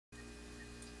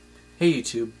Hey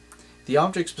YouTube, the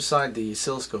objects beside the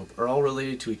oscilloscope are all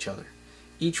related to each other.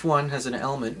 Each one has an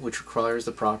element which requires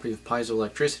the property of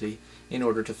piezoelectricity in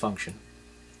order to function.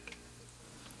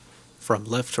 From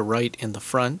left to right in the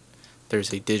front,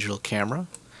 there's a digital camera,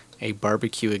 a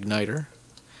barbecue igniter,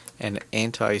 an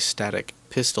anti-static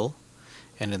pistol,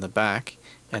 and in the back,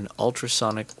 an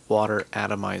ultrasonic water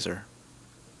atomizer.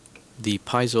 The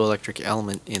piezoelectric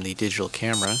element in the digital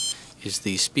camera is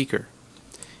the speaker.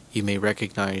 You may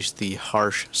recognize the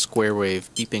harsh square wave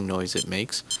beeping noise it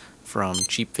makes from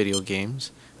cheap video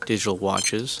games, digital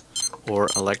watches, or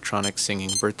electronic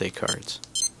singing birthday cards.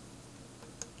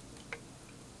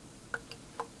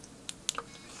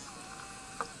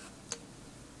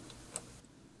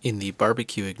 In the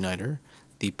barbecue igniter,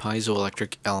 the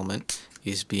piezoelectric element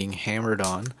is being hammered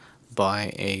on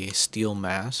by a steel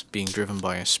mass being driven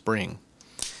by a spring.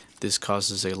 This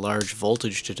causes a large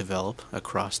voltage to develop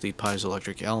across the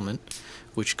piezoelectric element,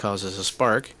 which causes a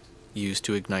spark used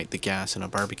to ignite the gas in a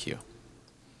barbecue.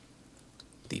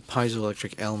 The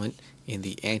piezoelectric element in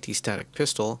the anti-static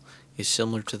pistol is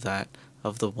similar to that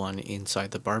of the one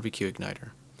inside the barbecue igniter.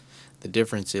 The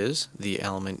difference is the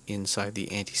element inside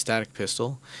the anti-static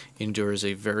pistol endures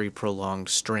a very prolonged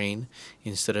strain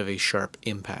instead of a sharp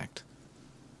impact.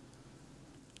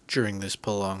 During this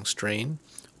prolonged strain,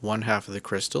 one half of the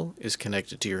crystal is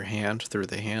connected to your hand through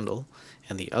the handle,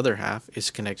 and the other half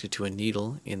is connected to a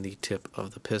needle in the tip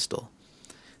of the pistol.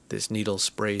 This needle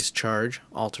sprays charge,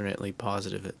 alternately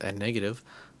positive and negative,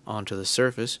 onto the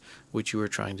surface which you are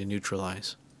trying to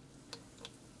neutralize.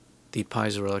 The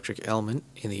piezoelectric element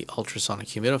in the ultrasonic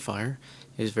humidifier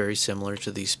is very similar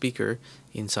to the speaker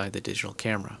inside the digital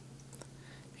camera.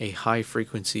 A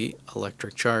high-frequency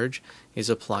electric charge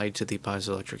is applied to the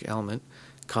piezoelectric element,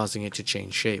 causing it to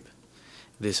change shape.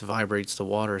 This vibrates the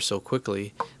water so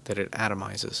quickly that it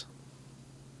atomizes.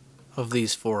 Of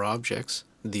these four objects,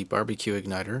 the barbecue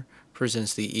igniter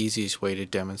presents the easiest way to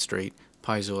demonstrate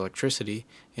piezoelectricity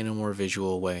in a more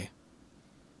visual way.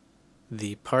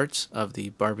 The parts of the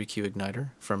barbecue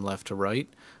igniter from left to right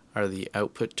are the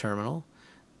output terminal,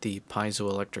 the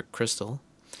piezoelectric crystal,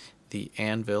 the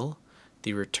anvil,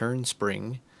 the return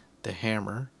spring, the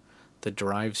hammer, the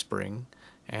drive spring,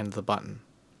 and the button.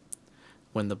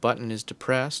 When the button is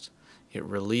depressed, it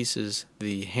releases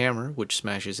the hammer, which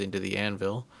smashes into the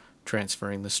anvil,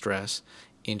 transferring the stress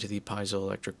into the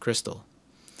piezoelectric crystal.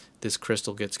 This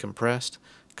crystal gets compressed,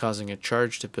 causing a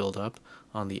charge to build up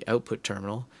on the output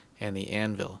terminal and the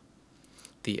anvil.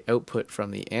 The output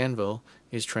from the anvil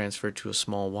is transferred to a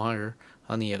small wire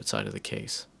on the outside of the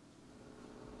case.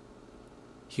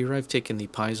 Here I've taken the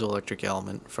piezoelectric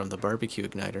element from the barbecue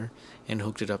igniter and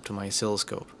hooked it up to my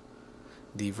oscilloscope.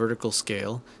 The vertical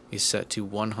scale is set to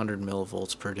 100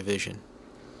 millivolts per division.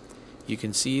 You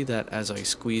can see that as I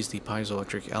squeeze the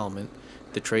piezoelectric element,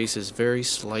 the trace is very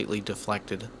slightly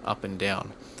deflected up and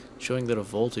down, showing that a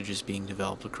voltage is being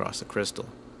developed across the crystal.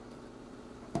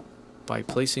 By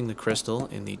placing the crystal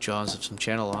in the jaws of some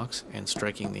channel locks and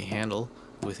striking the handle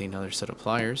with another set of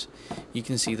pliers, you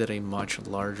can see that a much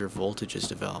larger voltage is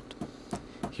developed.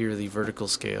 Here the vertical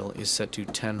scale is set to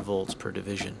 10 volts per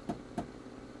division.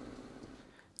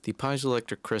 The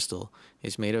piezoelectric crystal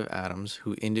is made of atoms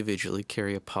who individually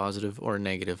carry a positive or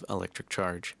negative electric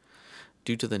charge.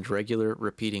 Due to the regular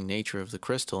repeating nature of the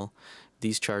crystal,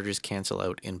 these charges cancel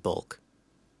out in bulk.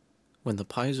 When the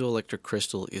piezoelectric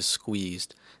crystal is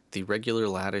squeezed, the regular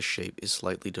lattice shape is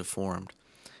slightly deformed.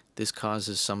 This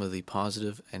causes some of the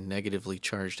positive and negatively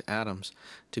charged atoms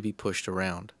to be pushed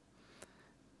around.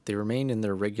 They remain in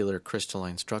their regular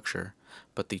crystalline structure,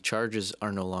 but the charges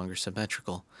are no longer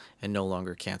symmetrical and no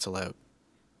longer cancel out.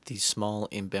 These small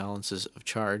imbalances of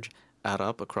charge add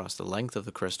up across the length of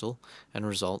the crystal and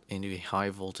result in a high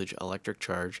voltage electric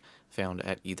charge found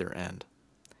at either end.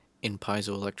 In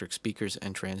piezoelectric speakers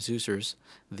and transducers,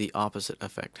 the opposite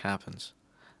effect happens.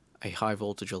 A high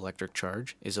voltage electric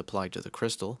charge is applied to the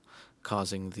crystal,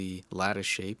 causing the lattice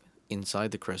shape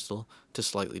inside the crystal to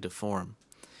slightly deform.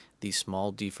 These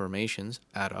small deformations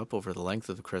add up over the length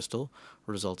of the crystal,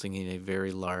 resulting in a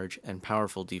very large and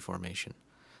powerful deformation.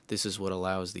 This is what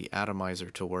allows the atomizer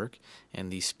to work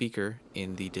and the speaker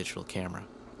in the digital camera.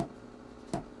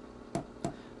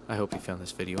 I hope you found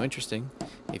this video interesting.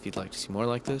 If you'd like to see more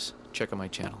like this, check out my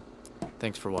channel.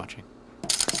 Thanks for watching.